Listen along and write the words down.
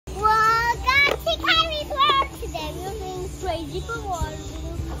crazy for water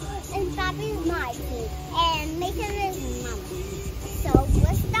balloons, and Papi is my team, and Mason is Mama. So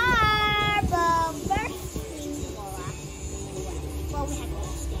let's start. But first, well, we have to.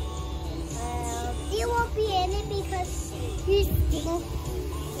 He won't be in it because he's digging.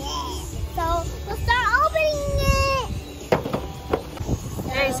 Yeah. So we'll start opening it.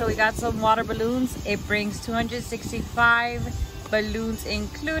 Okay, so we got some water balloons. It brings 265 balloons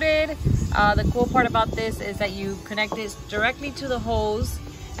included. The cool part about this is that you connect this directly to the hose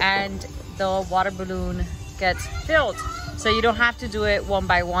and the water balloon gets filled. So you don't have to do it one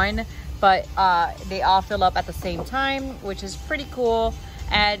by one, but they all fill up at the same time, which is pretty cool.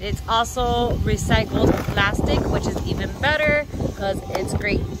 And it's also recycled plastic, which is even better because it's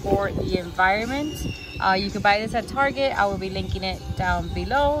great for the environment. You can buy this at Target. I will be linking it down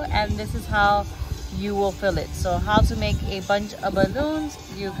below, and this is how you will fill it. So how to make a bunch of balloons: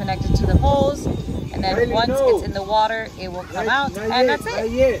 you connect it to the hose, and then once it's in the water, it will come out, and that's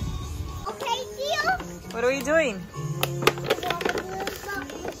it. Okay, deal. What are you doing?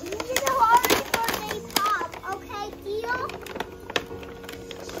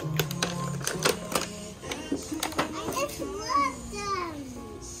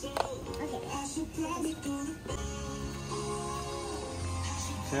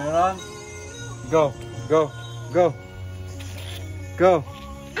 Turn it on. Go, go, go, go,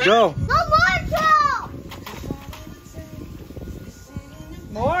 go.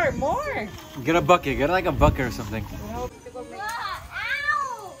 More. Get a bucket. Get like a bucket or something. Ow!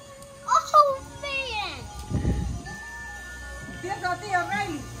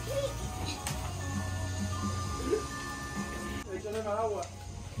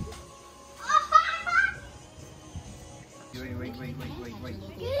 Oh, man! Wait.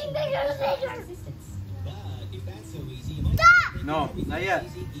 Getting bigger and bigger! No, not yet.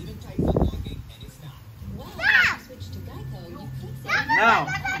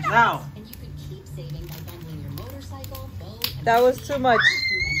 Now. That was too much.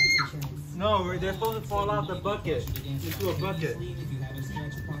 No, they're supposed to fall out the bucket into a bucket.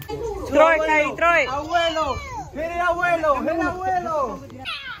 Throw it, Kylie, throw it. Abuelo, hit it, abuelo, hit it, abuelo.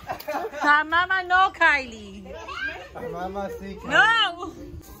 Mama, no, Kylie. Mama, sí. No.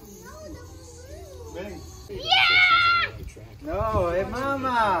 Yeah! No, es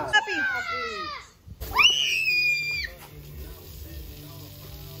mama. Happy.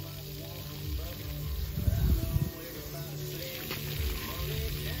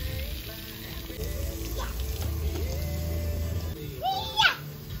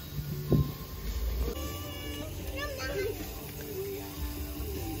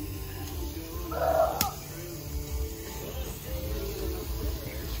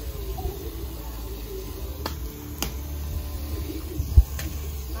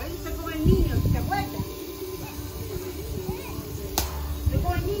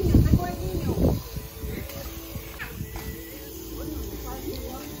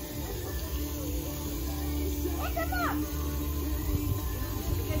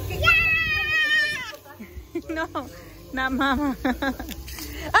 No, not mama.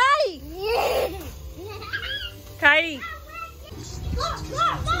 Ay! Kylie. Look, it's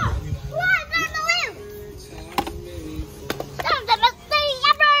on the wheel! That's the best thing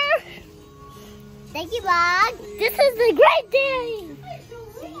ever! Thank you, Mom. This is a great day!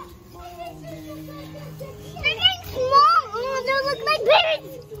 They're getting small! Oh, they look like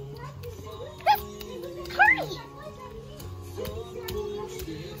babies! Hurry!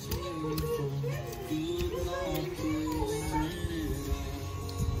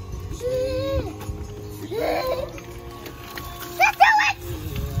 Let's do it!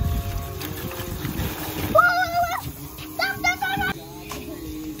 Whoa! Stop!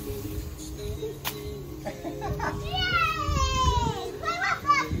 Yay!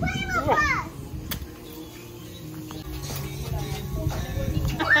 Play with us!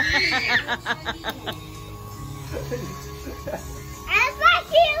 And thank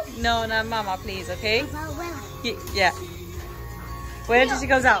you! No, not mama, please, okay? Well. Yeah. Wait until she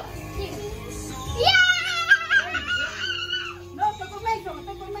goes out.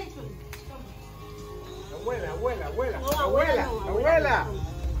 Abuela.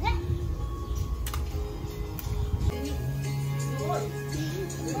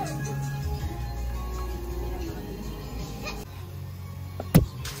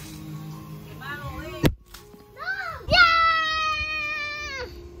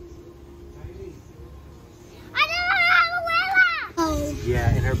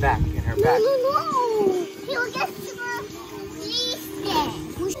 Yeah, in her back, No. He'll get super released.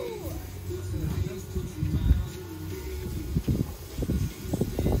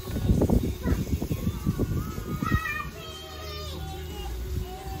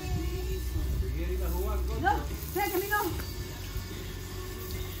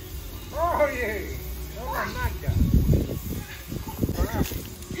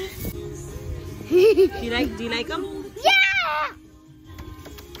 Do you like them? Yeah!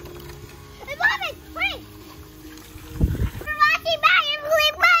 I love it! Wait! We're watching back and play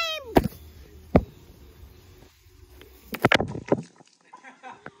games!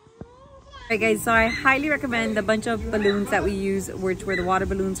 Alright guys, so I highly recommend the bunch of balloons that we use, which were the water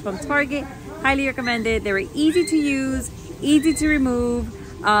balloons from Target. Highly recommended. They were easy to use, easy to remove,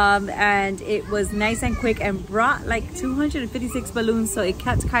 and it was nice and quick and brought like 256 balloons, so it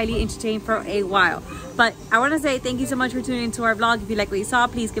kept Kylie entertained for a while. But I want to say thank you so much for tuning into our vlog. If you like what you saw,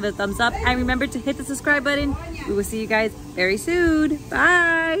 please give it a thumbs up and remember to hit the subscribe button. We will see you guys very soon.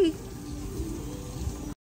 Bye!